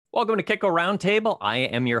Welcome to Kitco Roundtable. I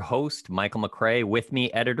am your host, Michael McRae. With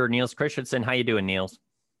me, editor Niels Christensen. How you doing, Niels?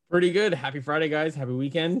 Pretty good. Happy Friday, guys. Happy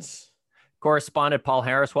weekend. Correspondent Paul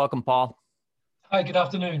Harris. Welcome, Paul. Hi, good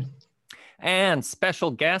afternoon. And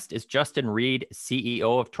special guest is Justin Reid,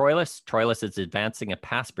 CEO of Troilus. Troilus is advancing a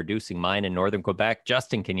past-producing mine in northern Quebec.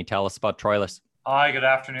 Justin, can you tell us about Troilus? Hi, good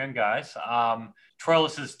afternoon, guys.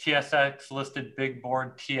 Troilus is TSX-listed big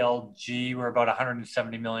board TLG. We're about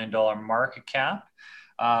 $170 million market cap.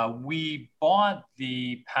 We bought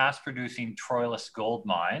the past-producing Troilus gold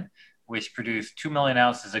mine, which produced 2 million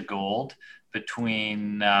ounces of gold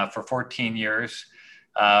for 14 years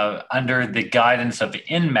under the guidance of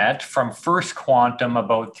Inmet from First Quantum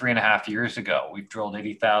about 3.5 years ago. We've drilled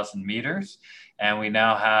 80,000 meters, and we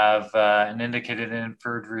now have an indicated and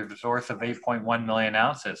inferred resource of 8.1 million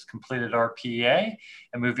ounces, completed our PEA,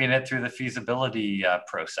 and moving it through the feasibility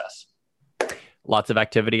process. Lots of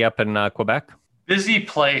activity up in Quebec? Busy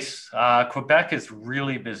place. Quebec is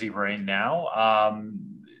really busy right now.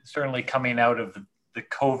 Certainly coming out of the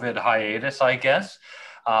COVID hiatus, I guess.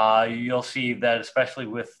 You'll see that especially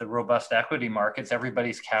with the robust equity markets,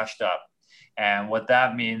 everybody's cashed up. And what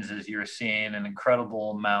that means is you're seeing an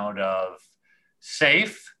incredible amount of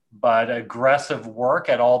safe but aggressive work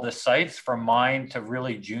at all the sites, from mine to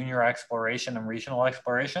really junior exploration and regional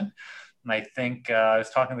exploration. And I think I was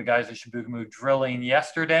talking to the guys at Chibougamau Drilling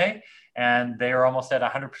yesterday, and they are almost at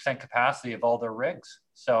 100% capacity of all their rigs.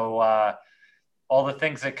 So all the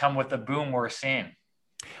things that come with the boom we're seeing.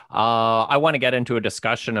 I want to get into a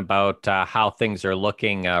discussion about how things are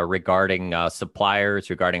looking regarding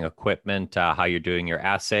suppliers, regarding equipment, how you're doing your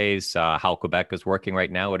assays, how Quebec is working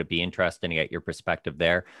right now. Would it be interesting to get your perspective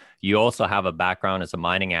there? You also have a background as a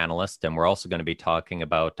mining analyst, and we're also going to be talking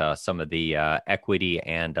about some of the equity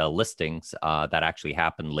and listings that actually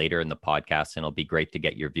happened later in the podcast, and it'll be great to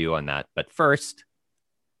get your view on that. But first,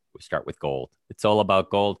 we start with gold. It's all about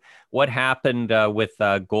gold. What happened with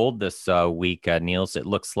gold this week, Niels? It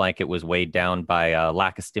looks like it was weighed down by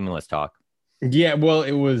lack of stimulus talk. Yeah, well,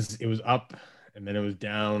 it was up, and then it was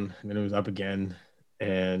down, and then it was up again,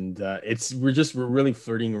 and we're really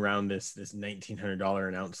flirting around this $1,900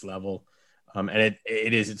 an ounce level, and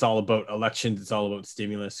it's all about elections. It's all about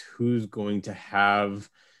stimulus. Who's going to have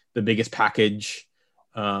the biggest package?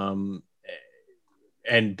 But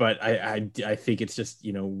I think it's just,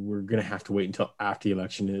 we're going to have to wait until after the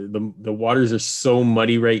election. The waters are so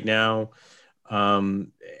muddy right now.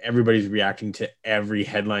 Everybody's reacting to every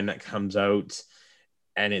headline that comes out,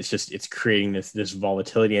 and it's creating this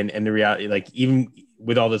volatility and the reality, like even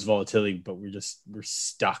with all this volatility, but we're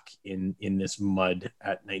stuck in this mud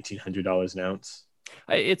at $1,900 an ounce.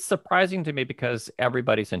 It's surprising to me because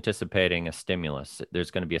everybody's anticipating a stimulus. There's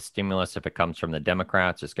going to be a stimulus if it comes from the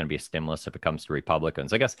Democrats. There's going to be a stimulus if it comes to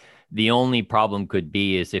Republicans. I guess the only problem could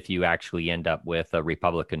be is if you actually end up with a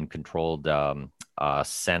Republican-controlled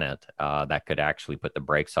Senate that could actually put the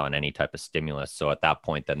brakes on any type of stimulus. So at that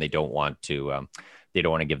point, then they don't want to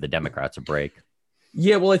give the Democrats a break.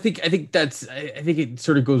 Yeah, well, I think it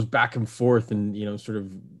sort of goes back and forth, and sort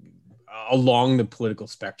of along the political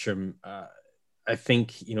spectrum. I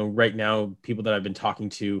think, right now, people that I've been talking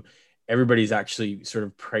to, everybody's actually sort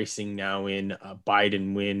of pricing now in a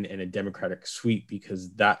Biden win and a Democratic sweep,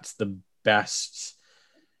 because that's the best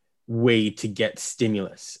way to get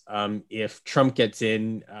stimulus. If Trump gets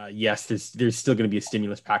in, yes, there's still going to be a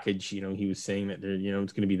stimulus package. He was saying that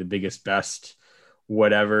it's going to be the biggest, best,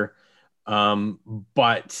 whatever.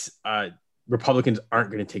 But Republicans aren't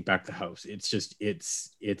going to take back the House.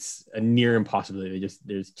 It's a near impossibility.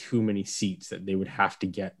 There's too many seats that they would have to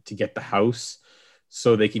get the House,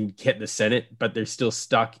 so they can get the Senate, but they're still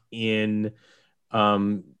stuck in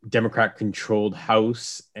Democrat-controlled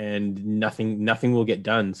House, and nothing will get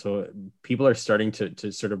done. So people are starting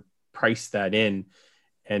to sort of price that in,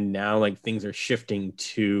 and now like things are shifting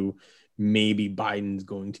to maybe Biden's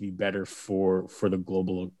going to be better for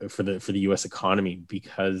the U.S. economy,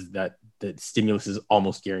 because that stimulus is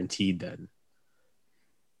almost guaranteed then.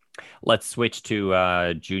 Let's switch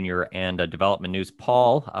to junior and development news.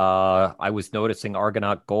 Paul, I was noticing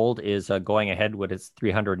Argonaut Gold is going ahead with its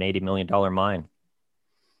 $380 million mine.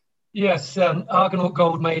 Yes, Argonaut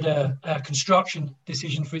Gold made a construction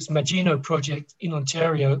decision for its Magino project in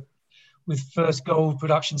Ontario, with first gold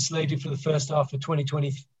production slated for the first half of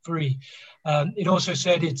 2023. It also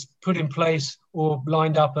said it's put in place or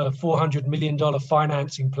lined up a $400 million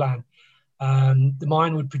financing plan. The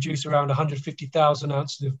mine would produce around 150,000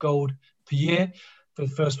 ounces of gold per year for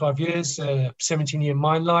the first 5 years, 17-year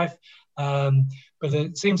mine life. But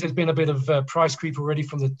it seems there's been a bit of price creep already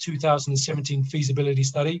from the 2017 feasibility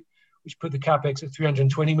study, which put the capex at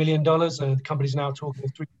 $320 million. The company's now talking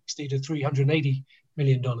of $360 to $380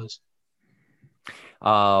 million.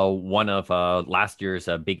 One of last year's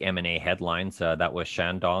big M&A headlines, that was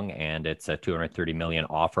Shandong, and it's a $230 million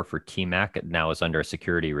offer for TMAC. It now is under a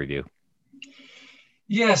security review.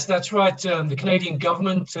 Yes, that's right. The Canadian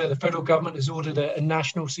government, the federal government, has ordered a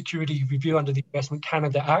national security review under the Investment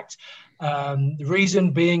Canada Act. The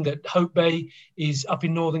reason being that Hope Bay is up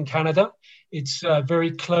in northern Canada. It's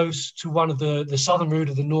very close to one of the southern route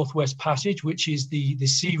of the Northwest Passage, which is the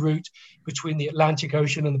sea route between the Atlantic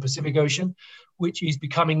Ocean and the Pacific Ocean, which is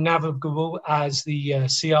becoming navigable as the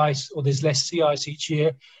sea ice, or there's less sea ice each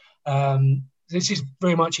year. This is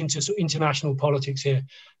very much into international politics here.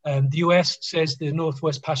 The US says the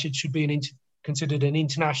Northwest Passage should be considered an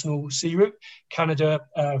international sea route. Canada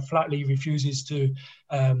flatly refuses to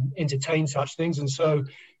entertain such things. And so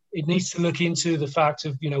it needs to look into the fact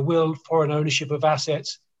of, will foreign ownership of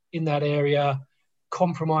assets in that area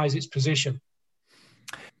compromise its position?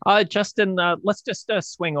 Justin, let's just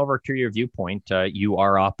swing over to your viewpoint. You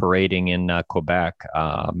are operating in Quebec.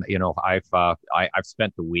 I've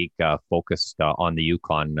spent the week focused on the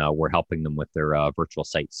Yukon. We're helping them with their virtual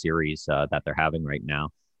site series that they're having right now.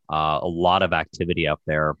 A lot of activity up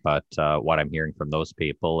there, but what I'm hearing from those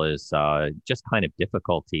people is just kind of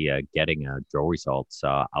difficulty getting drill results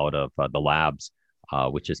out of the labs,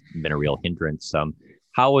 which has been a real hindrance.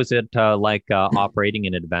 How is it operating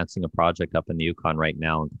and advancing a project up in the Yukon right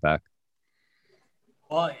now in Quebec?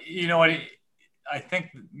 Well, you know what? I think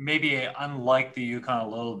maybe unlike the Yukon a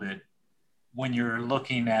little bit, when you're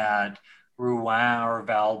looking at Rouyn or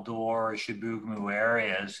Val-d'Or or Chibougamau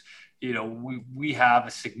areas, we have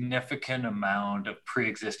a significant amount of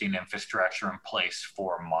pre-existing infrastructure in place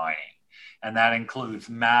for mining. And that includes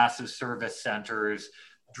massive service centers,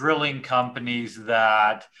 drilling companies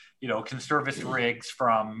that can service rigs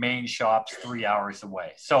from main shops 3 hours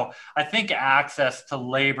away. So I think access to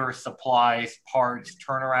labor, supplies, parts,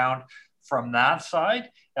 turnaround from that side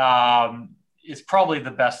is probably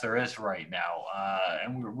the best there is right now.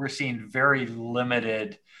 And we're seeing very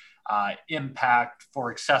limited impact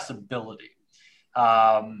for accessibility.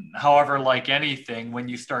 However, like anything, when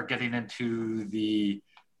you start getting into the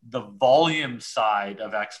volume side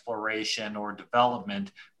of exploration or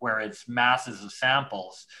development, where it's masses of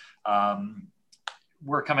samples,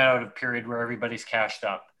 we're coming out of a period where everybody's cashed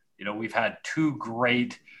up. We've had two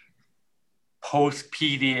great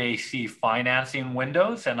post-PDAC financing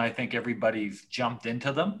windows, and I think everybody's jumped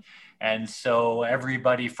into them. And so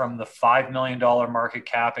everybody from the $5 million market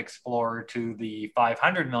cap explorer to the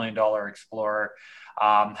 $500 million explorer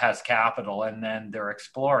has capital, and then they're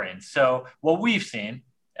exploring. So what we've seen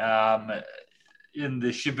in the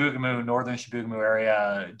Chibougamau, northern Chibougamau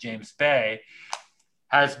area, James Bay,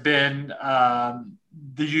 has been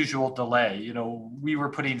the usual delay. We were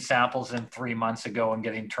putting samples in 3 months ago and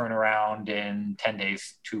getting turnaround in 10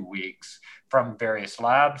 days, 2 weeks from various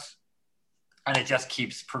labs. And it just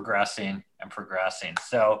keeps progressing and progressing.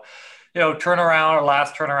 So, our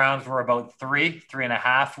last turnarounds were about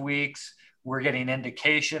 3.5 weeks. We're getting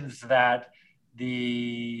indications that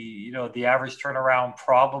the average turnaround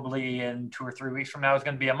probably in 2 or 3 weeks from now is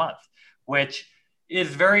going to be a month, which is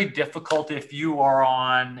very difficult if you are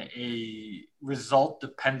on a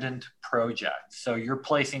result-dependent project. So you're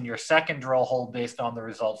placing your second drill hole based on the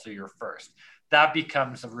results of your first. That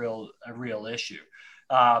becomes a real issue.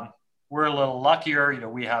 We're a little luckier.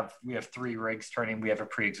 We have 3 rigs turning. We have a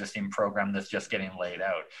pre-existing program that's just getting laid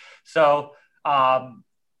out. So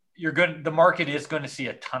the market is going to see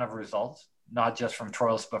a ton of results, not just from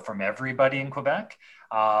Troilus, but from everybody in Quebec.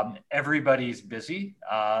 Everybody's busy.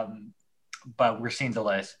 But we're seeing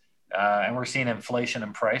delays, and we're seeing inflation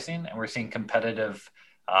in pricing, and we're seeing competitive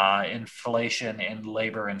inflation in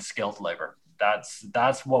labor and skilled labor.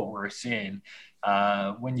 That's what we're seeing.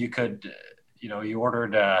 When you could, you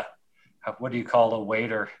ordered what do you call a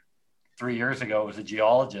waiter 3 years ago? It was a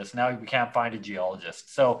geologist. Now we can't find a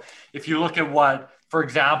geologist. So if you look at what, for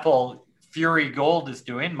example, Fury Gold is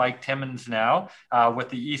doing, Mike Timmins now with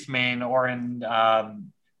the East Main Orin.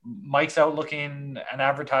 Mike's out looking and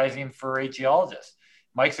advertising for a geologist.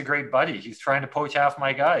 Mike's a great buddy. He's trying to poach half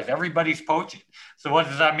my guys. Everybody's poaching. So what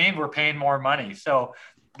does that mean? We're paying more money. So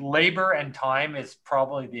labor and time is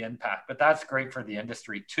probably the impact, but that's great for the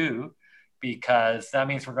industry too, because that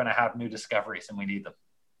means we're going to have new discoveries and we need them.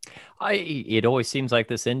 It always seems like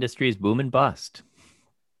this industry is boom and bust.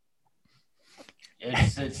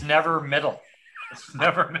 It's never middle. It's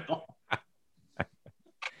never middle.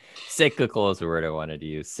 Cyclical is the word I wanted to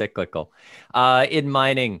use. Cyclical. In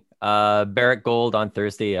mining, Barrick Gold on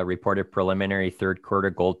Thursday reported preliminary third quarter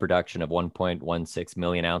gold production of 1.16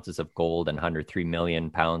 million ounces of gold and 103 million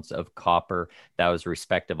pounds of copper. That was a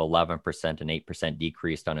respective 11% and 8%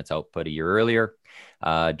 decreased on its output a year earlier.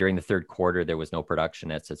 During the third quarter, there was no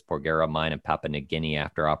production at its Porgera mine in Papua New Guinea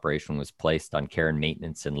after operation was placed on care and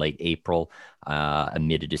maintenance in late April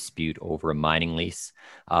amid a dispute over a mining lease.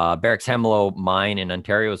 Barrick's Hemlo mine in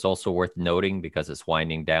Ontario is also worth noting because it's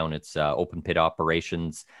winding down its open pit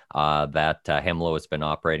operations. Hemlo has been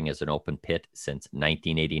operating as an open pit since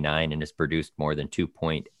 1989 and has produced more than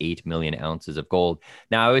 2.8 million ounces of gold.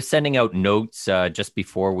 Now, I was sending out notes just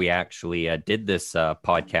before we actually did this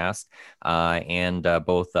podcast, and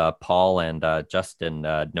both Paul and Justin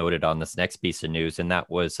noted on this next piece of news, and that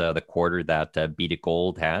was the quarter that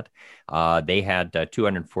B2Gold had. They had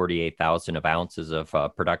 248,000 of ounces of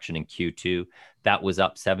production in Q2. That was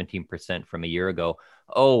up 17% from a year ago.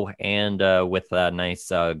 Oh, and with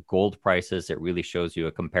nice gold prices, it really shows you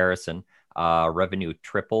a comparison. Revenue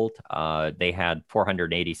tripled. They had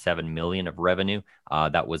 487 million of revenue.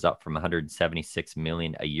 That was up from 176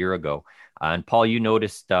 million a year ago. And Paul, you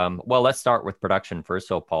noticed, well, let's start with production first.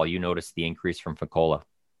 So Paul, you noticed the increase from Fekola.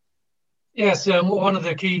 Yes, one of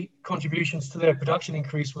the key contributions to their production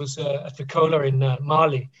increase was at Fekola in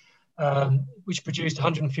Mali, which produced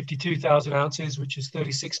 152,000 ounces, which is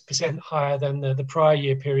 36% higher than the prior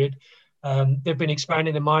year period. They've been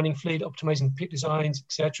expanding the mining fleet, optimizing pit designs,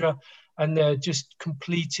 etc., and they're just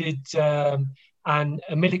completed a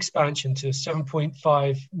mill expansion to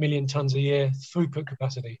 7.5 million tons a year throughput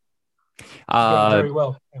capacity. Very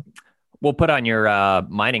well. Yeah. We'll put on your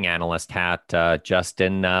mining analyst hat,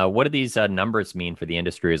 Justin. What do these numbers mean for the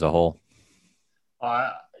industry as a whole?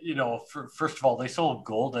 First of all, they sold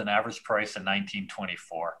gold at an average price in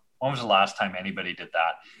 1924. When was the last time anybody did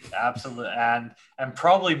that? Absolutely. And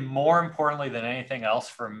probably more importantly than anything else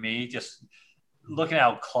for me, just looking at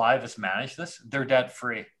how Clive has managed this, they're debt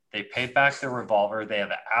free. They paid back their revolver. They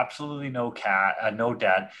have absolutely no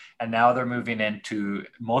debt. And now they're moving into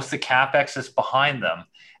most of the CapEx is behind them.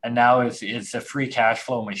 And now it's a free cash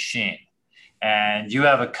flow machine. And you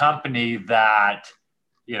have a company that,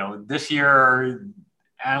 this year,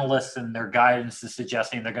 analysts and their guidance is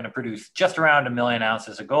suggesting they're going to produce just around 1 million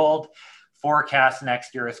ounces of gold. Forecast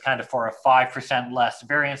next year is kind of for a 5% less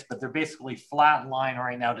variance, but they're basically flat line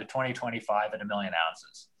right now to 2025 at 1 million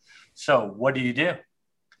ounces. So what do?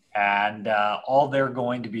 And all they're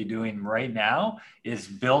going to be doing right now is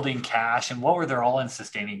building cash. And what were their all-in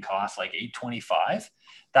sustaining costs, like $825?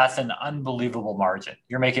 That's an unbelievable margin.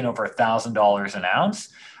 You're making over $1,000 an ounce.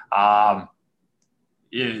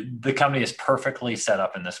 The company is perfectly set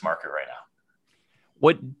up in this market right now.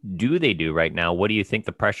 What do they do right now? What do you think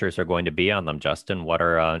the pressures are going to be on them, Justin? What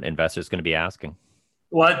are investors going to be asking?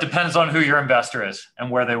 Well, it depends on who your investor is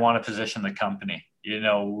and where they want to position the company.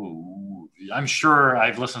 I'm sure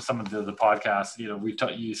I've listened to some of the podcasts.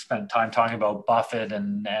 You spent time talking about Buffett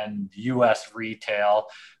and U.S. retail,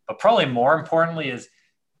 but probably more importantly is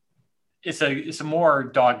it's a more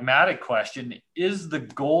dogmatic question. Is the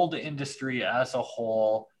gold industry as a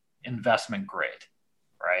whole investment grade,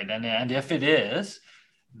 right? And if it is,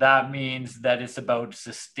 that means that it's about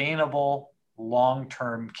sustainable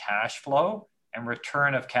long-term cash flow and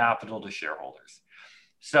return of capital to shareholders.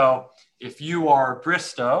 So if you are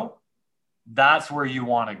Bristow, that's where you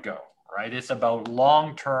want to go, right? It's about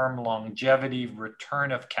long-term longevity,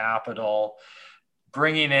 return of capital,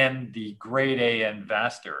 bringing in the grade A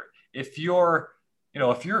investor. If you're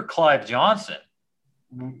Clive Johnson,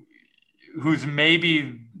 who's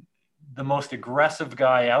maybe the most aggressive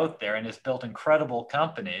guy out there and has built incredible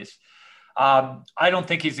companies, I don't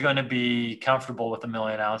think he's going to be comfortable with 1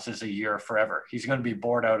 million ounces a year forever. He's going to be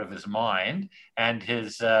bored out of his mind, and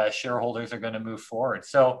his shareholders are going to move forward.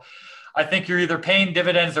 So I think you're either paying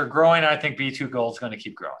dividends or growing. I think B2Gold is going to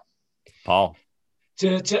keep growing. Paul?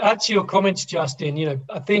 To add to your comments, Justin,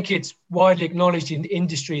 I think it's widely acknowledged in the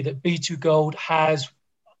industry that B2Gold has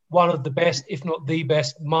one of the best, if not the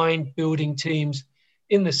best, mine building teams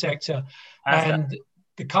in the sector. And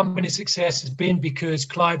the company's success has been because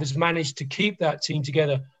Clive has managed to keep that team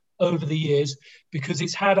together over the years because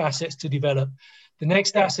it's had assets to develop. The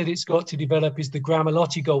next asset it's got to develop is the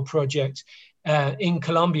Gramalote Gold Project in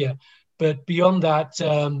Colombia. But beyond that,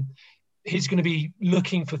 he's going to be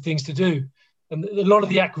looking for things to do. And a lot of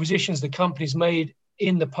the acquisitions the company's made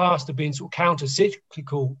in the past have been sort of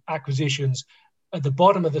counter-cyclical acquisitions at the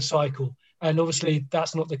bottom of the cycle. And obviously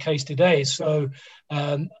that's not the case today. So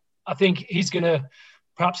I think he's going to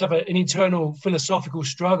perhaps have an internal philosophical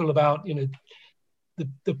struggle about,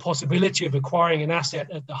 the possibility of acquiring an asset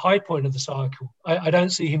at the high point of the cycle. I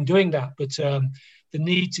don't see him doing that, but the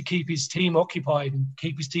need to keep his team occupied and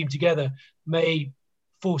keep his team together may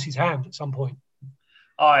force his hand at some point.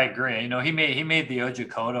 Oh, I agree. He made the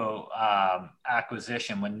Otjikoto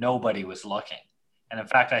acquisition when nobody was looking, and in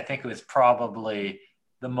fact, I think it was probably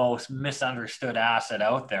the most misunderstood asset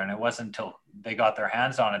out there. And it wasn't until they got their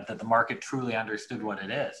hands on it that the market truly understood what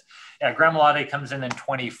it is. Yeah, Gramalote comes in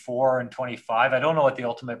 24 and 25. I don't know what the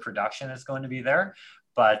ultimate production is going to be there,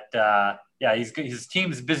 but his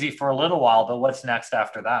team's busy for a little while. But what's next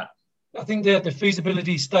after that? I think the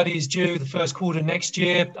feasibility study is due the first quarter next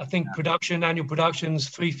year. I think annual production's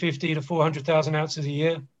 350 to 400,000 ounces a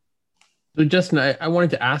year. So Justin, I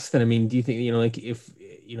wanted to ask that. I mean, do you think, if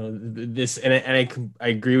this, and I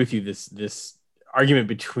agree with you, this argument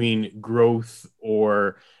between growth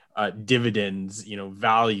or dividends,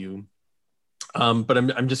 value, but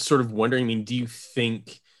I'm just sort of wondering, I mean, do you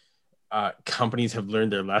think companies have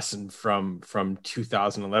learned their lesson from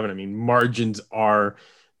 2011? I mean, margins are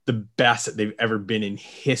the best that they've ever been in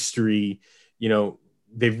history.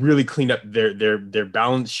 They've really cleaned up their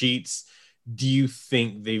balance sheets. Do you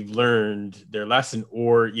think they've learned their lesson,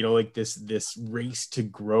 or this race to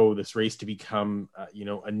grow, this race to become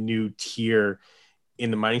a new tier in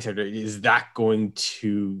the mining sector, is that going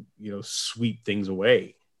to sweep things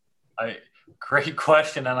away? Great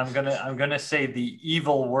question, and I'm gonna say the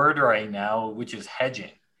evil word right now, which is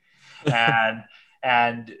hedging,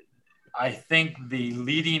 and I think the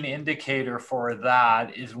leading indicator for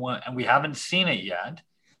that is and we haven't seen it yet.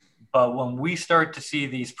 But when we start to see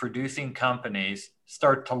these producing companies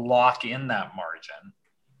start to lock in that margin,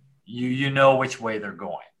 you know which way they're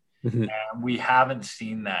going. Mm-hmm. And we haven't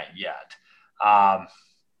seen that yet. I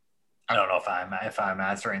don't know if I'm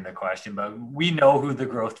answering the question, but we know who the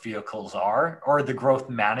growth vehicles are, or the growth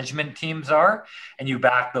management teams are, and you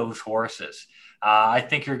back those horses. I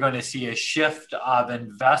think you're going to see a shift of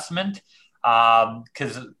investment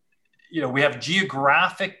because we have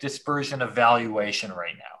geographic dispersion of valuation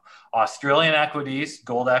right now. Australian equities,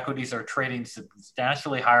 gold equities are trading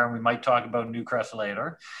substantially higher, and we might talk about Newcrest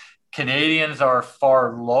later. Canadians are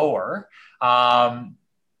far lower. I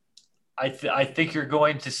think you're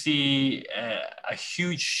going to see a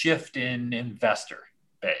huge shift in investor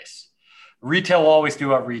base. Retail will always do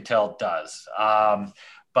what retail does.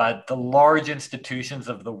 But the large institutions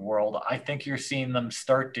of the world, I think you're seeing them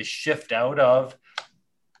start to shift out of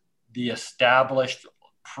the established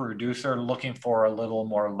producer, looking for a little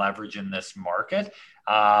more leverage in this market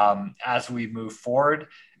as we move forward.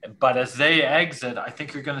 But as they exit, I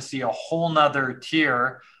think you're going to see a whole nother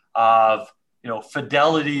tier of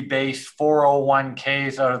fidelity-based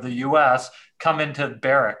 401ks out of the US come into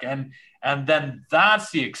Barrick. And then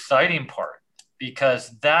that's the exciting part,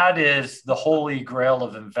 because that is the holy grail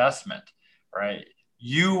of investment, right?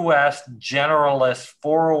 US generalist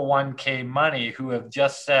 401k money who have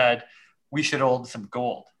just said, we should hold some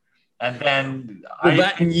gold. And then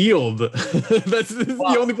that and yield. This is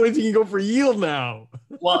the only place you can go for yield now.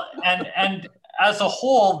 Well, and as a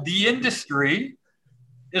whole, the industry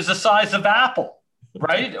is the size of Apple,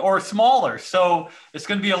 right? Or smaller. So it's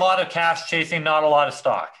going to be a lot of cash chasing, not a lot of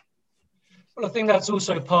stock. Well, I think that's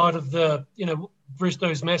also part of the,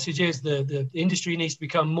 Bristow's message is the industry needs to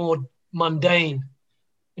become more mundane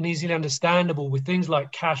and easily understandable with things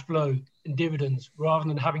like cash flow and dividends, rather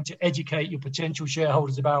than having to educate your potential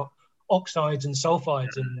shareholders about oxides and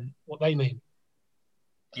sulfides and what they mean.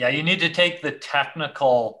 Yeah, you need to take the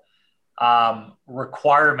technical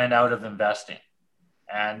requirement out of investing.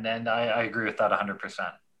 And I agree with that 100%.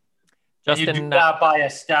 Justin, you do that by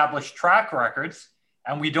established track records,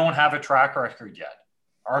 and we don't have a track record yet,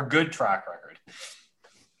 or a good track record.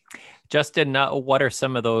 Justin, what are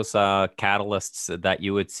some of those catalysts that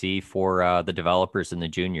you would see for the developers and the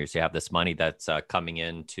juniors? You have this money that's coming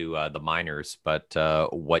into the miners, but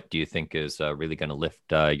what do you think is really going to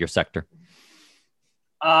lift your sector?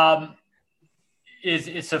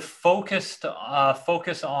 It's a focus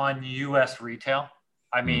on U.S. retail.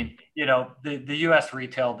 I mean, the U.S.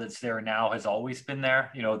 retail that's there now has always been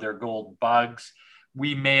there. They're gold bugs.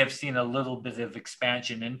 We may have seen a little bit of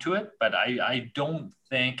expansion into it, but I don't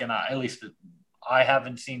think, and at least I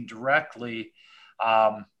haven't seen directly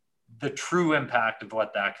the true impact of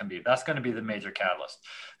what that can be. That's going to be the major catalyst.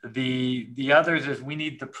 The others is we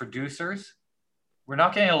need the producers. We're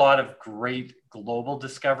not getting a lot of great global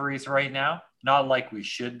discoveries right now, not like we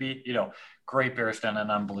should be. Great Bear's done an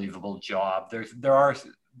unbelievable job. There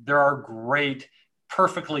are great,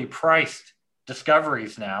 perfectly priced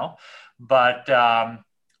discoveries now. But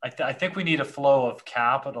I think we need a flow of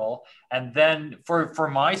capital. And then for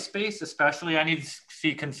my space, especially, I need to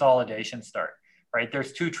see consolidation start, right?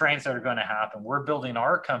 There's two trains that are going to happen. We're building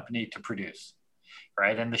our company to produce.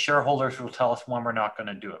 right? And the shareholders will tell us when we're not going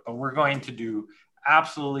to do it, but we're going to do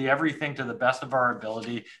absolutely everything to the best of our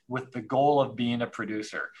ability with the goal of being a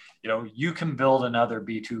producer. You can build another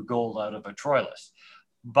B2 Gold out of a Troilus,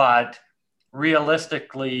 but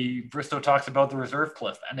realistically, Bristow talks about the reserve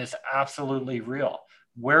cliff, and it's absolutely real.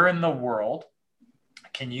 Where in the world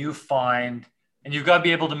can you find, and you've got to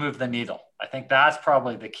be able to move the needle. I think that's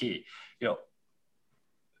probably the key.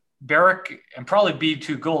 Barrick and probably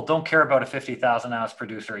B2 Gold don't care about a 50,000 ounce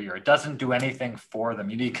producer a year. It doesn't do anything for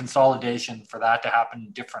them. You need consolidation for that to happen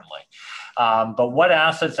differently. But what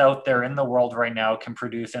assets out there in the world right now can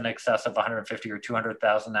produce in excess of 150 or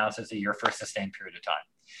 200,000 ounces a year for a sustained period of time?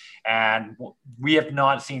 And we have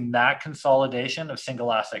not seen that consolidation of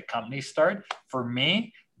single asset companies start. For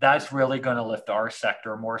me, that's really going to lift our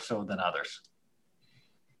sector more so than others.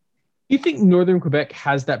 Do you think Northern Quebec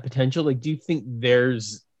has that potential? Like, do you think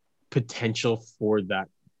there's potential for that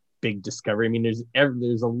big discovery? I mean,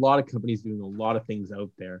 there's a lot of companies doing a lot of things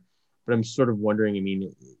out there, but I'm sort of wondering, I mean,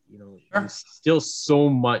 Sure. There's still so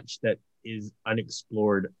much that is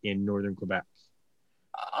unexplored in Northern Quebec.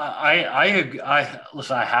 I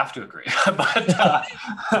listen, I have to agree, but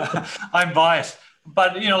I'm biased.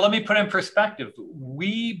 But, let me put in perspective.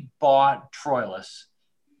 We bought Troilus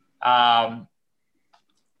as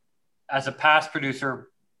a past producer,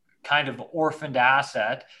 kind of orphaned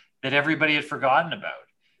asset that everybody had forgotten about.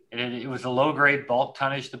 It was a low-grade bulk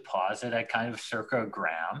tonnage deposit at kind of circa a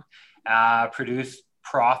gram, produced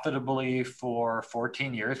profitably for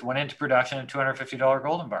 14 years, went into production at $250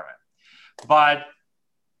 gold environment. But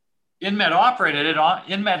Inmet operated it on,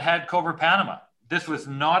 Inmet had Cobre Panama. This was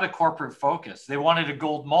not a corporate focus. They wanted a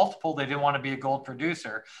gold multiple. They didn't want to be a gold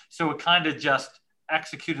producer. So it kind of just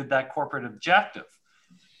executed that corporate objective.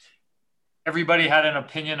 Everybody had an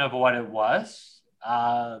opinion of what it was.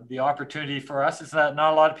 The opportunity for us is that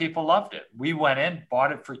not a lot of people loved it. We went in,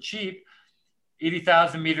 bought it for cheap.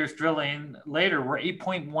 80,000 meters drilling later, we're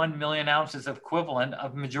 8.1 million ounces equivalent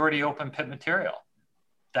of majority open pit material.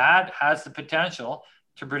 That has the potential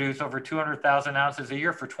to produce over 200,000 ounces a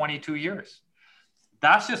year for 22 years.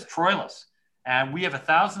 That's just Troilus. And we have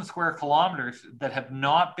 1,000 square kilometers that have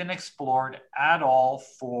not been explored at all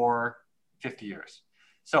for 50 years.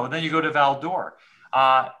 So then you go to Val-d'Or.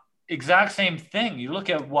 Exact same thing. You look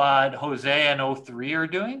at what Jose and O3 are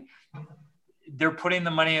doing. They're putting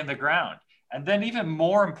the money in the ground. And then even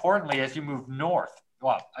more importantly, as you move north,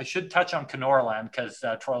 well, I should touch on Kenorland because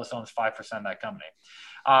Troilus owns 5% of that company.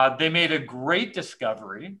 They made a great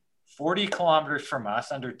discovery 40 kilometers from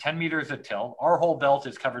us under 10 meters of till. Our whole belt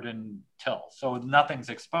is covered in till, so nothing's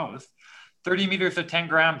exposed. 30 meters of 10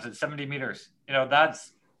 grams at 70 meters.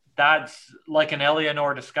 That's like an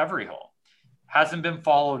Eleanor discovery hole. Hasn't been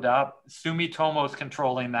followed up. Sumitomo is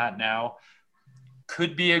controlling that now.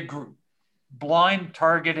 Could be a blind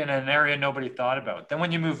target in an area nobody thought about. Then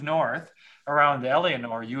when you move north around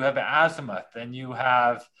Eleanor, you have Azimuth, and you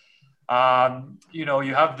have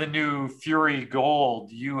you have the new Fury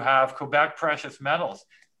Gold, you have Quebec Precious Metals.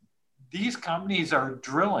 These companies are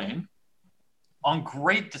drilling on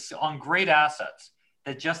great assets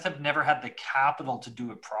that just have never had the capital to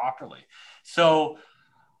do it properly. So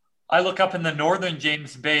I look up in the northern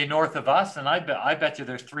James Bay north of us, and I bet you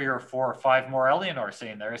there's 3 or 4 or 5 more Eleanor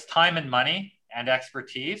sitting there. It's time and money and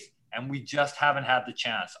expertise, and we just haven't had the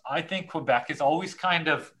chance. I think Quebec is always kind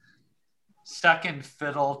of second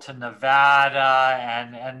fiddle to Nevada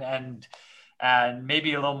and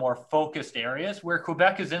maybe a little more focused areas where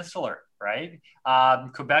Quebec is insular, right?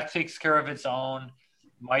 Quebec takes care of its own.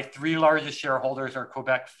 My 3 largest shareholders are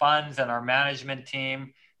Quebec funds and our management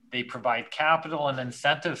team. They provide capital and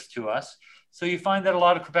incentives to us. So you find that a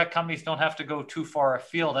lot of Quebec companies don't have to go too far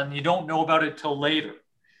afield, and you don't know about it till later.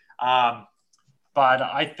 But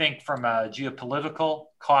I think from a geopolitical,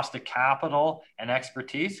 cost of capital, and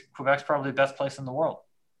expertise, Quebec's probably the best place in the world.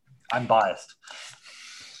 I'm biased.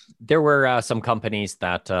 There were some companies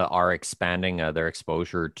that are expanding their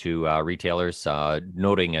exposure to retailers,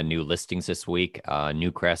 noting new listings this week.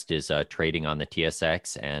 Newcrest is trading on the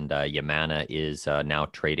TSX, and Yamana is now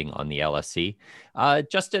trading on the LSE.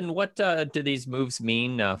 Justin, what do these moves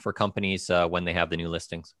mean for companies when they have the new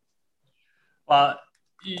listings? I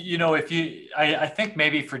think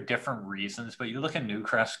maybe for different reasons, but you look at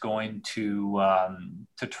Newcrest going to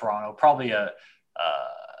Toronto, probably a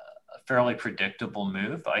fairly predictable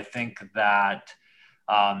move. I think that,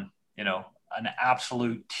 an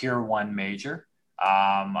absolute tier 1 major.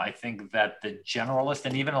 I think that the generalists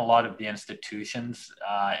and even a lot of the institutions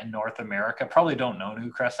in North America probably don't know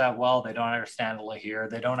Newcrest that well. They don't understand Lihir.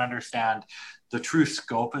 They don't understand the true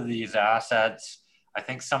scope of these assets. I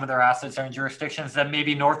think some of their assets are in jurisdictions that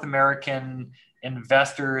maybe North American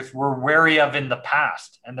investors were wary of in the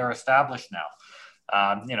past, and they're established now.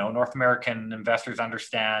 North American investors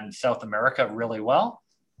understand South America really well,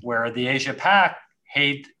 where the Asia Pac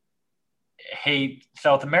hate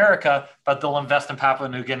South America, but they'll invest in Papua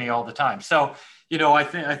New Guinea all the time. So, I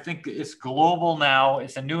think it's global now.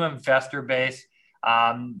 It's a new investor base.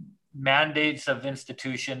 Mandates of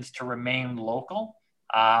institutions to remain local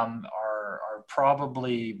are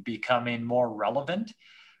probably becoming more relevant.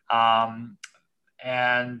 They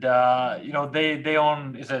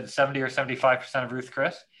own, is it 70 or 75% of Ruth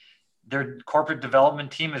Chris? Their corporate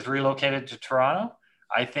development team is relocated to Toronto.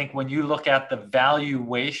 I think when you look at the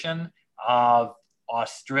valuation of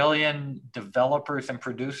Australian developers and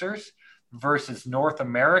producers versus North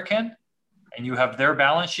American, and you have their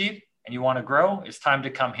balance sheet and you want to grow, it's time to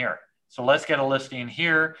come here. So let's get a listing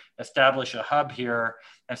here, establish a hub here,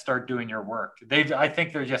 and start doing your work. I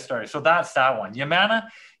think they're just starting. So that's that one. Yamana,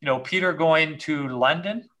 Peter going to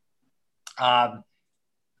London.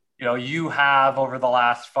 You have over the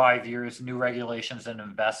last 5 years, new regulations and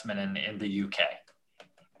investment in the UK.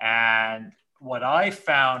 And what I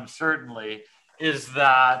found certainly is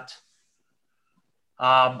that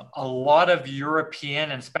a lot of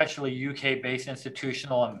European and especially UK-based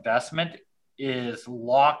institutional investment is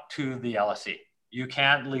locked to the LSE. You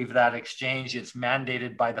can't leave that exchange. It's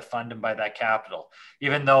mandated by the fund and by that capital.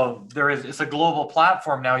 Even though it's a global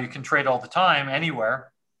platform now, you can trade all the time,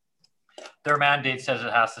 anywhere. Their mandate says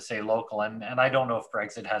it has to stay local. And I don't know if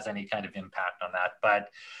Brexit has any kind of impact on that. But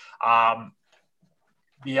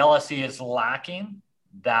the LSE is lacking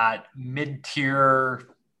that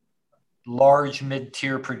large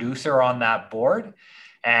mid-tier producer on that board.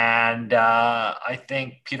 And I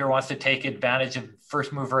think Peter wants to take advantage of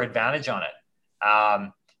first mover advantage on it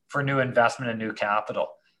for new investment and new capital.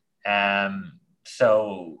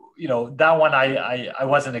 So, that one I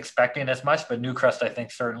wasn't expecting as much, but Newcrest I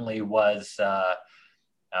think certainly was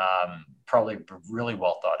probably really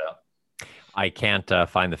well thought out. I can't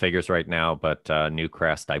find the figures right now, but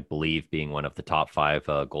Newcrest, I believe, being one of the top 5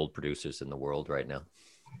 gold producers in the world right now.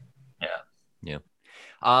 Yeah.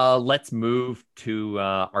 Let's move to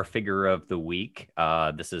our figure of the week.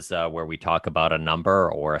 This is where we talk about a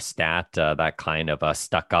number or a stat that kind of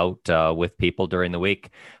stuck out with people during the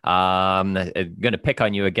week. I'm going to pick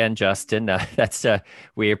on you again, Justin.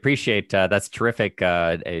 We appreciate that's terrific.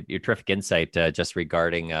 Your terrific insight just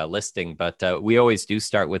regarding listing, but we always do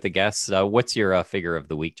start with a guess. What's your figure of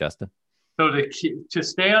the week, Justin? So to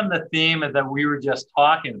stay on the theme that we were just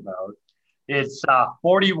talking about, it's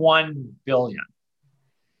 41 billion.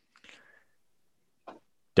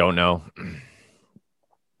 Don't know.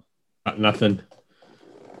 Nothing.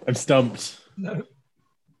 I'm stumped. No.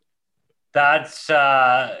 That's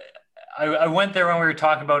I went there when we were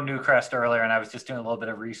talking about Newcrest earlier, and I was just doing a little bit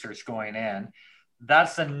of research going in.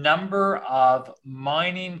 That's the number of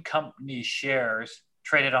mining company shares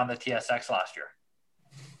traded on the TSX last year.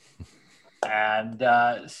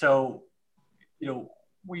 And so,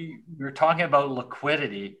 we were talking about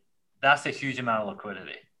liquidity. That's a huge amount of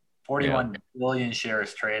liquidity. 41 billion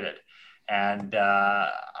shares traded. And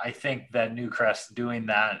I think that Newcrest doing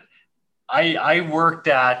that. I worked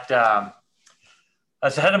at,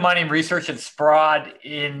 as the head of mining research at Sprott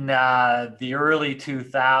in the early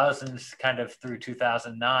 2000s, kind of through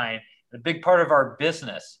 2009. The big part of our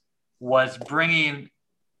business was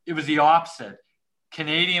it was the opposite.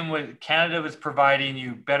 Canada was providing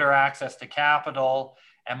you better access to capital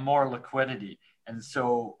and more liquidity. And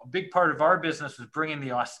so a big part of our business was bringing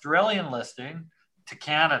the Australian listing to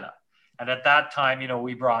Canada. And at that time,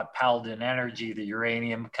 we brought Paladin Energy, the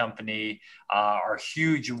uranium company. Our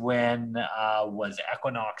huge win was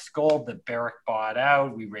Equinox Gold that Barrick bought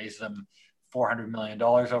out. We raised them $400 million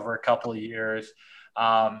over a couple of years.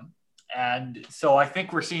 And so I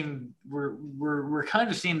think we're kind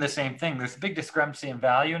of seeing the same thing. There's a big discrepancy in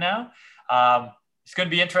value now. It's going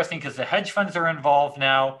to be interesting because the hedge funds are involved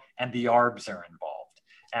now and the ARBs are involved.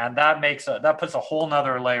 And that puts a whole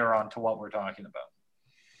nother layer onto what we're talking about.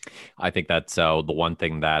 I think that's the one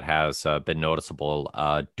thing that has been noticeable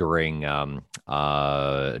during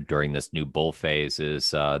this new bull phase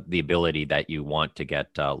is the ability that you want to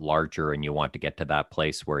get larger and you want to get to that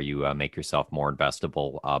place where you make yourself more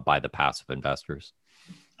investable by the passive investors.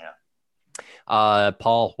 Yeah.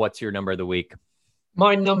 Paul, what's your number of the week?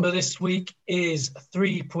 My number this week is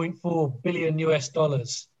 $3.4 billion.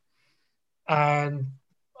 And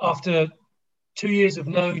after 2 years of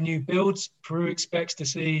no new builds, Peru expects to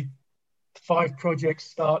see 5 projects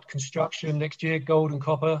start construction next year, gold and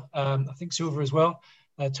copper, I think silver as well,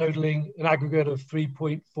 totaling an aggregate of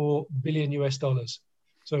 $3.4 billion.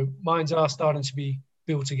 So mines are starting to be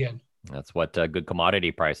built again. That's what good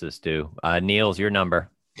commodity prices do. Niels, your number.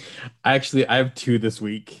 I have two this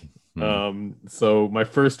week. So my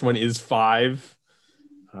first one is 5.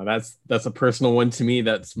 That's a personal one to me.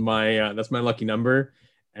 That's my lucky number,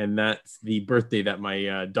 and that's the birthday that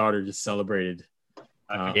my daughter just celebrated.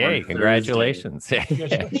 Yay! Congratulations.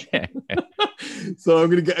 So I'm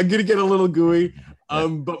gonna get a little gooey.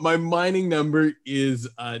 But my mining number is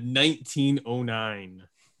 1909.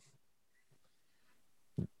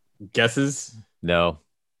 Guesses? No.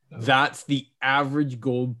 That's the average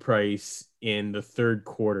gold price in the third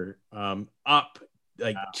quarter. Up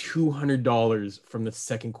like $200 from the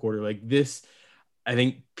second quarter. Like this, I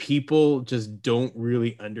think people just don't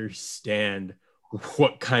really understand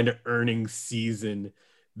what kind of earnings season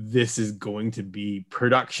this is going to be.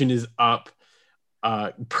 Production is up.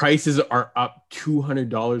 Prices are up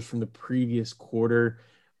 $200 from the previous quarter.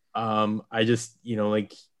 I just,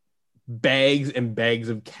 like bags and bags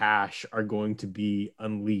of cash are going to be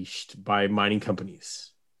unleashed by mining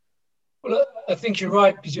companies. Well, I think you're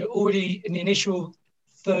right, because you're already in the initial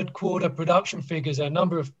third quarter production figures. A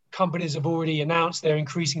number of companies have already announced they're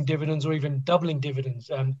increasing dividends or even doubling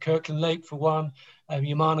dividends. Kirkland Lake for one,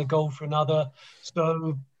 Yamana Gold for another.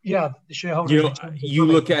 So yeah, the shareholders. You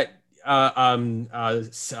look at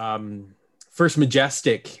First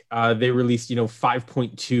Majestic. They released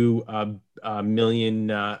 5.2 million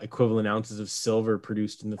equivalent ounces of silver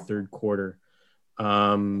produced in the third quarter.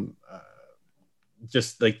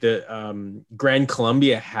 Just like the Grand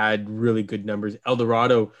Columbia had really good numbers.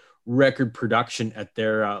 Eldorado record production at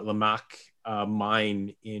their Lamaque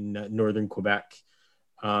mine in northern Quebec.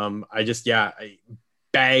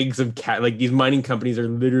 Bags of cash. Like these mining companies are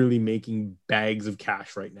literally making bags of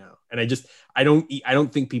cash right now, and I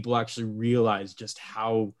don't think people actually realize just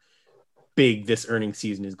how big this earning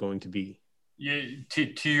season is going to be.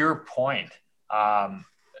 To your point,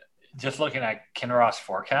 just looking at Kinross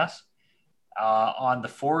forecast on the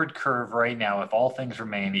forward curve right now, if all things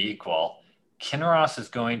remain equal, Kinross is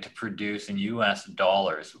going to produce in US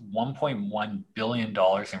dollars $1.1 billion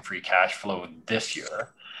in free cash flow this year.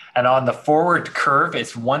 And on the forward curve,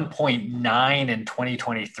 it's 1.9 in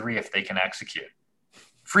 2023 if they can execute.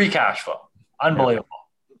 Free cash flow. Unbelievable.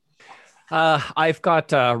 I've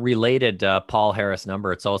got a related Paul Harris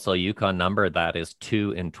number. It's also a Yukon number. That is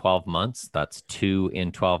 2 in 12 months. That's 2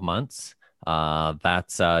 in 12 months.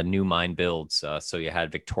 That's new mine builds. So you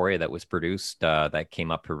had Victoria that was produced that came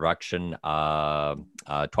up production 12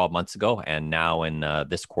 months ago. And now in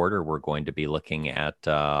this quarter, we're going to be looking at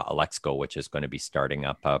Alexco, which is going to be starting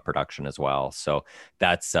up production as well. So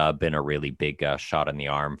that's been a really big shot in the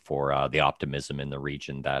arm for the optimism in the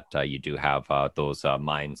region that you do have those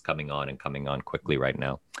mines coming on quickly right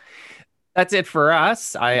now. That's it for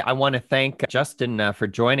us. I want to thank Justin for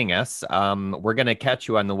joining us. We're going to catch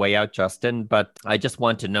you on the way out, Justin, but I just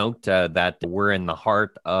want to note that we're in the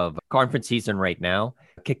heart of conference season right now.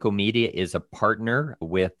 Kitco Media is a partner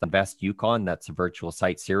with Invest Yukon. That's a virtual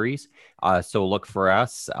site series. So look for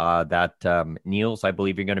us. Niels, I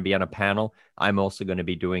believe you're going to be on a panel. I'm also going to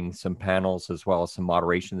be doing some panels as well as some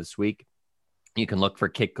moderation this week. You can look for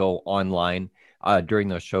Kitco online during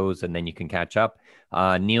those shows, and then you can catch up.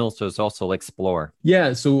 Niels, there's also Explore.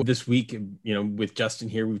 Yeah, so this week, with Justin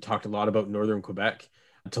here, we've talked a lot about Northern Quebec.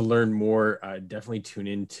 To learn more, definitely tune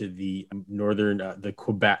into the the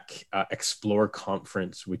Quebec Explore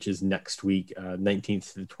Conference, which is next week,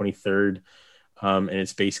 19th to the 23rd. And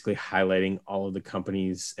it's basically highlighting all of the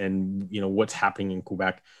companies and, what's happening in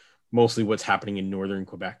Quebec, mostly what's happening in Northern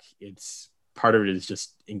Quebec. It's part of it is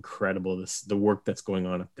just incredible, the work that's going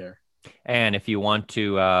on up there. And if you want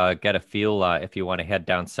to get a feel, if you want to head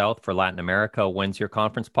down south for Latin America, when's your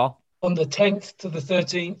conference, Paul? On the 10th to the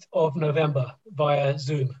 13th of November via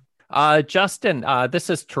Zoom. Justin, this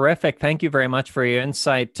is terrific. Thank you very much for your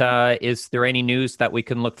insight. Is there any news that we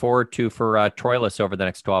can look forward to for Troilus over the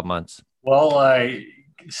next 12 months? Well,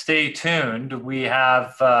 stay tuned. We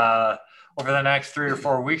have, over the next 3 or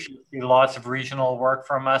 4 weeks, you'll see lots of regional work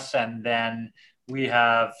from us. And then we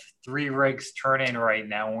have 3 rigs turning right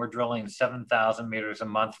now, and we're drilling 7,000 meters a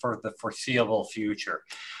month for the foreseeable future.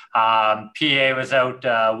 PEA was out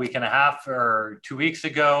a week and a half or 2 weeks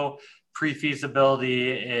ago.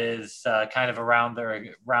 Pre-feasibility is kind of around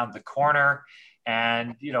the corner.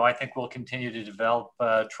 And, I think we'll continue to develop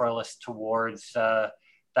Troilus towards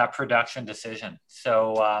that production decision.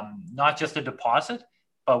 So not just a deposit,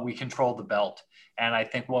 but we control the belt. And I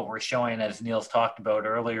think what we're showing, as Niels talked about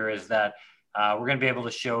earlier, is that we're going to be able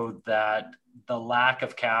to show that the lack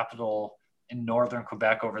of capital in Northern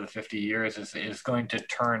Quebec over the 50 years is going to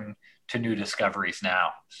turn to new discoveries now.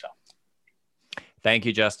 So, Thank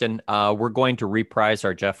you, Justin. We're going to reprise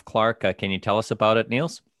our Jeff Clark. Can you tell us about it,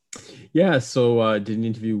 Niels? Yeah, so did an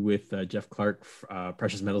interview with Jeff Clark,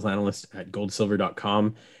 precious metals analyst at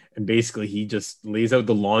goldsilver.com. And basically, he just lays out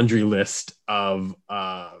the laundry list of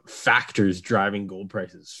factors driving gold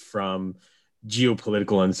prices, from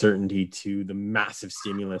geopolitical uncertainty to the massive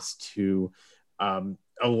stimulus to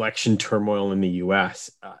election turmoil in the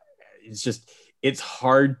US. It's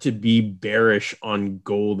hard to be bearish on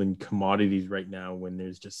gold and commodities right now when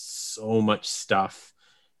there's just so much stuff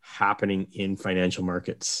happening in financial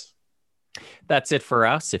markets. That's it for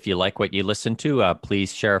us. If you like what you listen to,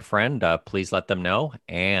 please share a friend. Please let them know.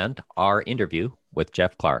 And our interview with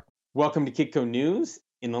Jeff Clark. Welcome to Kitco News.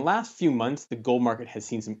 In the last few months, the gold market has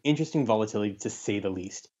seen some interesting volatility, to say the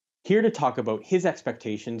least. Here to talk about his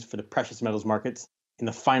expectations for the precious metals markets in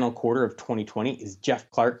the final quarter of 2020 is Jeff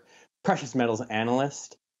Clark, precious metals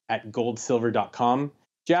analyst at goldsilver.com.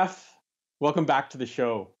 Jeff, welcome back to the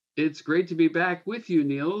show. It's great to be back with you,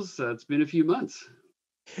 Niels. It's been a few months.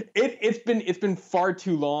 It's been far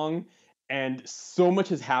too long, and so much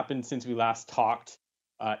has happened since we last talked.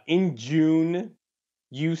 In June,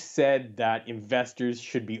 you said that investors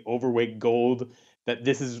should be overweight gold, that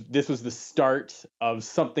this was the start of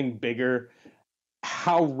something bigger.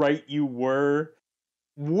 How right you were.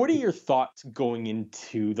 What are your thoughts going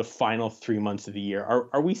into the final 3 months of the year?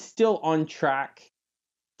 Are we still on track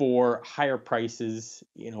for higher prices?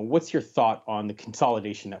 What's your thought on the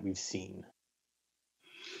consolidation that we've seen?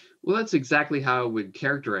 Well, that's exactly how I would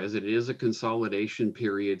characterize it. It is a consolidation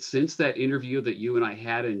period. Since that interview that you and I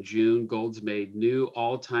had in June, gold's made new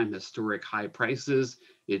all-time historic high prices.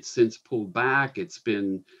 It's since pulled back. It's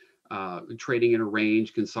been trading in a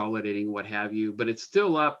range, consolidating, what have you, but it's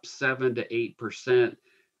still up 7 to 8%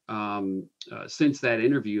 since that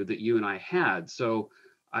interview that you and I had. So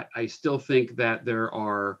I still think that there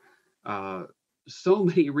are so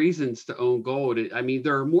many reasons to own gold. I mean,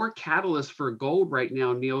 there are more catalysts for gold right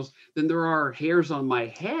now, Niels, than there are hairs on my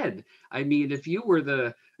head. I mean, if you were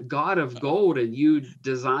the god of gold and you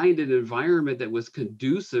designed an environment that was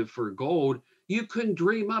conducive for gold, you couldn't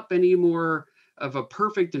dream up any more of a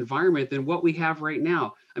perfect environment than what we have right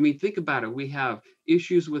now. I mean, think about it. We have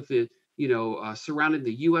issues with the, surrounding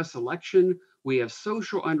the U.S. election. We have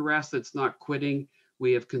social unrest that's not quitting.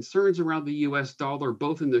 We have concerns around the U.S. dollar,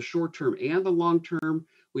 both in the short term and the long term.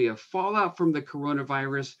 We have fallout from the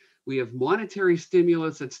coronavirus. We have monetary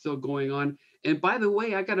stimulus that's still going on. And by the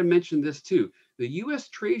way, I got to mention this too. The U.S.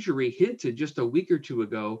 Treasury hinted just a week or two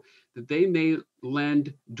ago that they may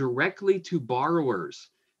lend directly to borrowers.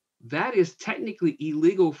 That is technically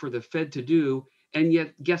illegal for the Fed to do. And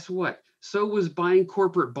yet, guess what? So was buying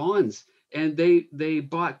corporate bonds. And they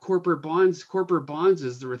bought corporate bonds. Corporate bonds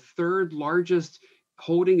is their third largest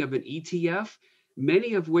holding of an ETF,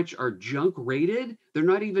 many of which are junk rated. They're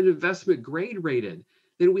not even investment grade rated.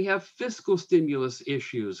 Then we have fiscal stimulus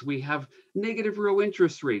issues. We have negative real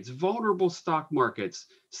interest rates, vulnerable stock markets.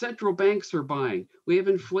 Central banks are buying. We have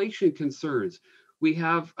inflation concerns. We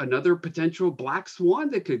have another potential black swan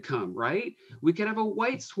that could come, right? We could have a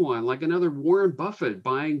white swan, like another Warren Buffett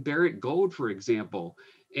buying Barrick Gold, for example.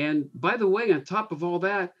 And by the way, on top of all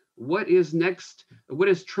that, what is next? What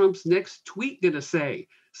is Trump's next tweet going to say?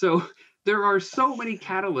 So there are so many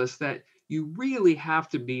catalysts that you really have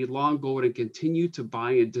to be long gold and continue to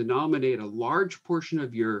buy and denominate a large portion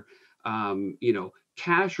of your,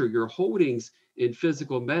 cash or your holdings in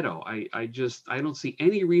physical metal. I don't see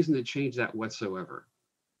any reason to change that whatsoever.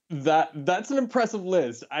 That's an impressive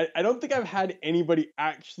list. I don't think I've had anybody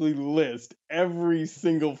actually list every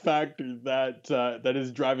single factor that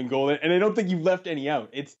is driving gold, and I don't think you've left any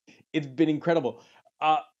out. It's been incredible.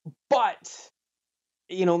 But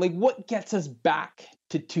what gets us back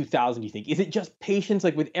to 2000? Do you think? Is it just patience?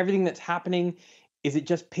 Like with everything that's happening, is it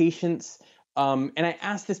just patience? And I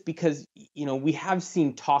ask this because we have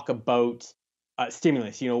seen talk about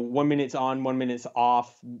stimulus. 1 minute's on, 1 minute's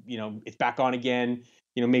off. It's back on again.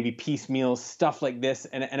 Maybe piecemeal stuff like this.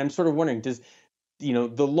 And I'm sort of wondering, does,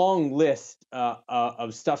 the long list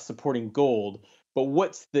of stuff supporting gold, but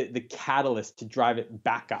what's the catalyst to drive it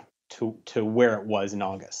back up to where it was in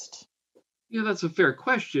August? Yeah, that's a fair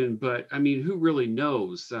question, but I mean, who really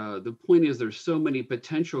knows? The point is there's so many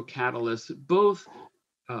potential catalysts, both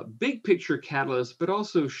big picture catalysts, but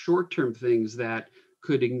also short-term things that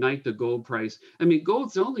could ignite the gold price. I mean,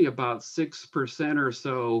 gold's only about 6% or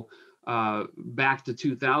so back to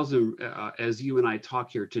 2000 as you and I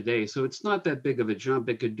talk here today. So it's not that big of a jump.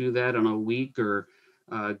 It could do that in a week, or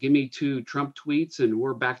give me 2 Trump tweets and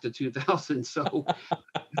we're back to 2000. So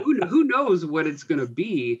who knows what it's going to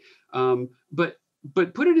be. But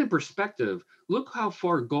But put it in perspective. Look how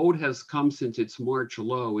far gold has come since its March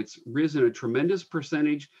low. It's risen a tremendous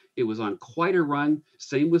percentage. It was on quite a run.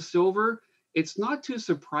 Same with silver. It's not too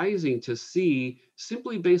surprising to see,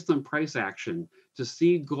 simply based on price action, to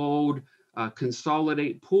see gold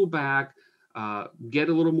consolidate, pull back, get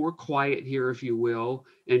a little more quiet here, if you will,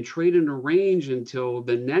 and trade in a range until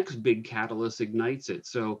the next big catalyst ignites it.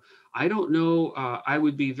 So I don't know. I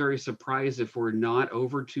would be very surprised if we're not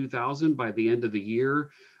over 2,000 by the end of the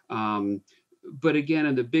year. But again,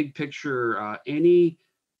 in the big picture, any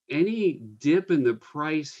dip in the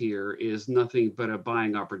price here is nothing but a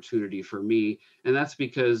buying opportunity for me. And that's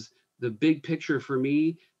because the big picture for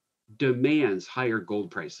me demands higher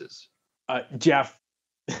gold prices. Jeff,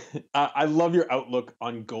 I love your outlook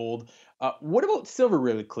on gold. What about silver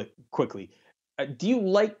really quickly? Do you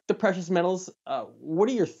like the precious metals? What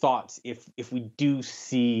are your thoughts if we do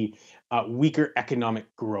see weaker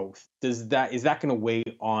economic growth? Is that going to weigh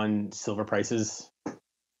on silver prices?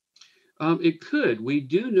 It could. We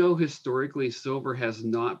do know historically silver has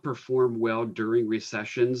not performed well during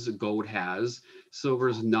recessions. Gold has.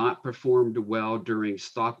 Silver's not performed well during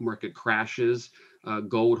stock market crashes.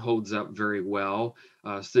 Gold holds up very well.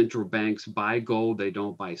 Central banks buy gold, they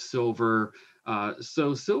don't buy silver.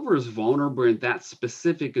 So silver is vulnerable in that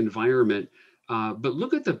specific environment. But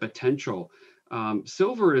look at the potential.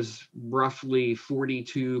 Silver is roughly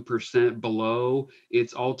 42% below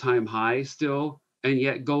its all-time high still. And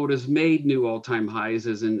yet gold has made new all-time highs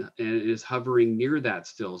and is hovering near that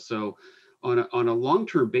still. So on a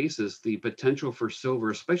long-term basis, the potential for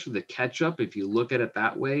silver, especially the catch-up, if you look at it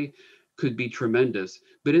that way, could be tremendous.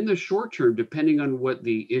 But in the short term, depending on what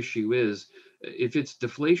the issue is, if it's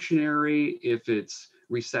deflationary, if it's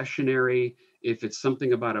recessionary, if it's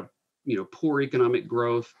something about a poor economic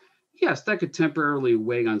growth, yes, that could temporarily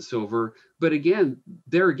weigh on silver. But again,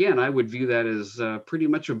 I would view that as pretty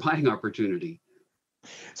much a buying opportunity.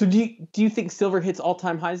 So do you think silver hits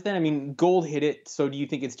all-time highs then? I mean, gold hit it, so do you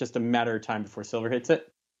think it's just a matter of time before silver hits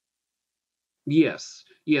it? Yes,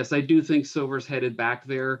 I do think silver's headed back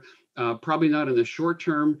there. Probably not in the short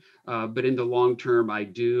term, but in the long term, I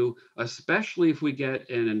do, especially if we get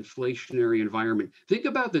an inflationary environment. Think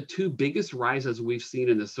about the two biggest rises we've seen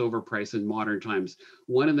in the silver price in modern times.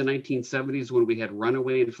 One in the 1970s when we had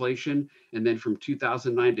runaway inflation, and then from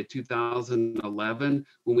 2009 to 2011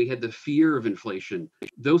 when we had the fear of inflation.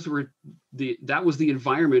 That was the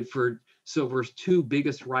environment for silver's two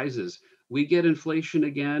biggest rises. We get inflation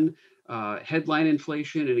again, headline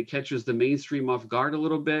inflation, and it catches the mainstream off guard a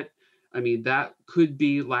little bit. I mean, that could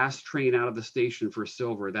be last train out of the station for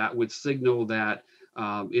silver. That would signal that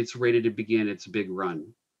it's ready to begin its big run.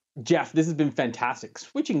 Jeff, this has been fantastic.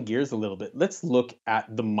 Switching gears a little bit, let's look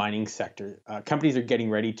at the mining sector. Companies are getting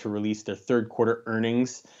ready to release their third quarter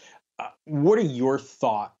earnings. What are your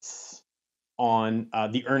thoughts on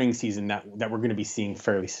the earnings season that we're going to be seeing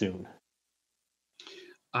fairly soon?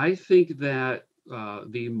 I think that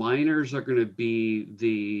the miners are going to be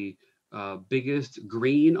the biggest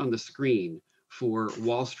green on the screen for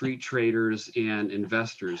Wall Street traders and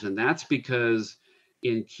investors. And that's because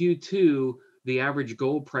in Q2, the average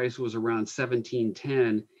gold price was around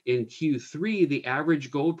 $1,710. In Q3, the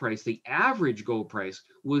average gold price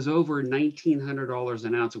was over $1,900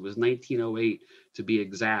 an ounce. It was $1,908 to be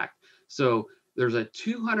exact. So there's a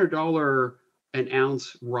 $200 an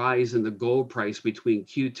ounce rise in the gold price between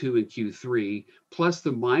Q2 and Q3. Plus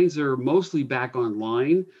the mines are mostly back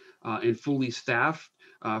online and fully staffed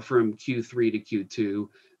from Q3 to Q2.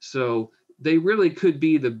 So they really could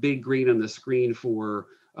be the big green on the screen for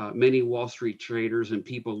many Wall Street traders and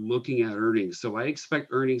people looking at earnings. So I expect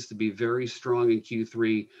earnings to be very strong in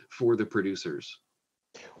Q3 for the producers.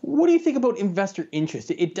 What do you think about investor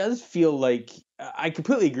interest? It does feel like, I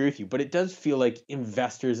completely agree with you, but it does feel like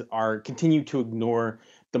investors continue to ignore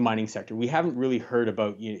the mining sector. We haven't really heard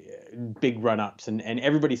about big run-ups, and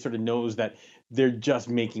everybody sort of knows that they're just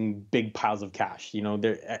making big piles of cash.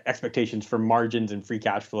 Their expectations for margins and free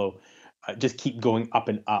cash flow just keep going up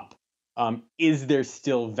and up. Is there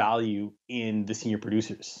still value in the senior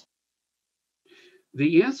producers?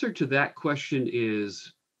 The answer to that question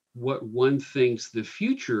is what one thinks the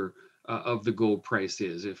future of the gold price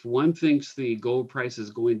is. If one thinks the gold price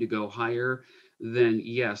is going to go higher, then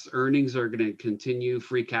yes, earnings are going to continue.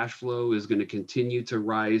 Free cash flow is going to continue to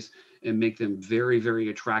rise and make them very, very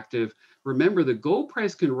attractive. Remember, the gold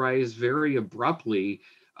price can rise very abruptly,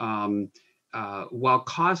 while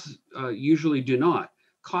costs usually do not.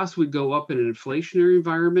 Costs would go up in an inflationary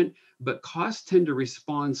environment, but costs tend to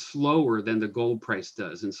respond slower than the gold price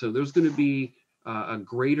does. And so there's going to be a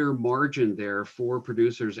greater margin there for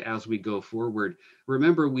producers as we go forward.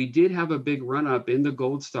 Remember, we did have a big run up in the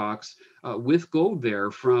gold stocks with gold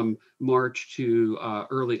there from March to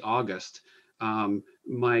early August.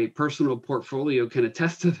 My personal portfolio can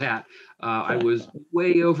attest to that. I was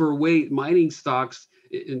way overweight mining stocks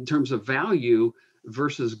in terms of value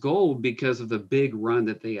versus gold because of the big run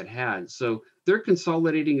that they had had. So they're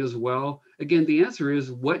consolidating as well. Again, the answer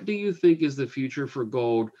is, what do you think is the future for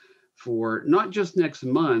gold for not just next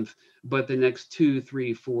month, but the next 2,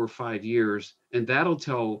 3, 4, 5 years? And that'll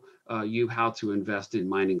tell you how to invest in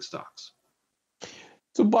mining stocks.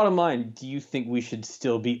 So bottom line, do you think we should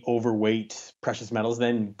still be overweight precious metals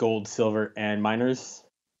then, gold, silver, and miners?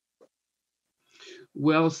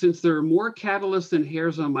 Well, since there are more catalysts than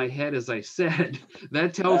hairs on my head, as I said,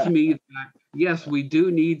 that tells me that, yes, we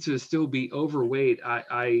do need to still be overweight.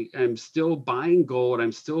 I am still buying gold.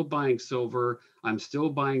 I'm still buying silver. I'm still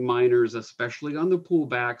buying miners, especially on the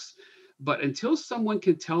pullbacks. But until someone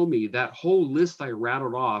can tell me that whole list I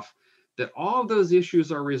rattled off, that all of those issues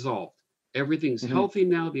are resolved, everything's healthy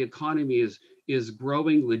now, the economy is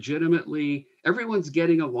growing legitimately, everyone's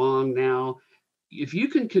getting along now. If you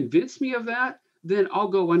can convince me of that, then I'll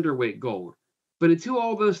go underweight gold. But until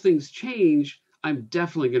all those things change, I'm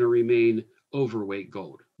definitely going to remain overweight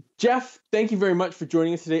gold. Jeff, thank you very much for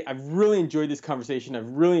joining us today. I've really enjoyed this conversation. I've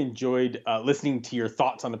really enjoyed listening to your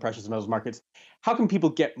thoughts on the precious metals markets. How can people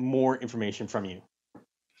get more information from you?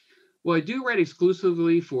 Well, I do write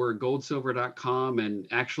exclusively for goldsilver.com, and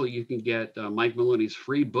actually you can get Mike Maloney's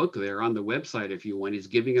free book there on the website if you want. He's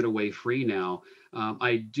giving it away free now.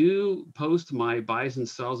 I do post my buys and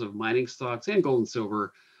sells of mining stocks and gold and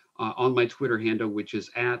silver on my Twitter handle, which is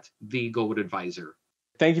 @TheGoldAdvisor.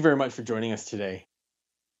 Thank you very much for joining us today.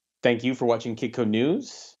 Thank you for watching Kitco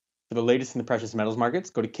News. For the latest in the precious metals markets,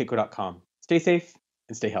 go to kitco.com. Stay safe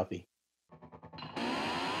and stay healthy.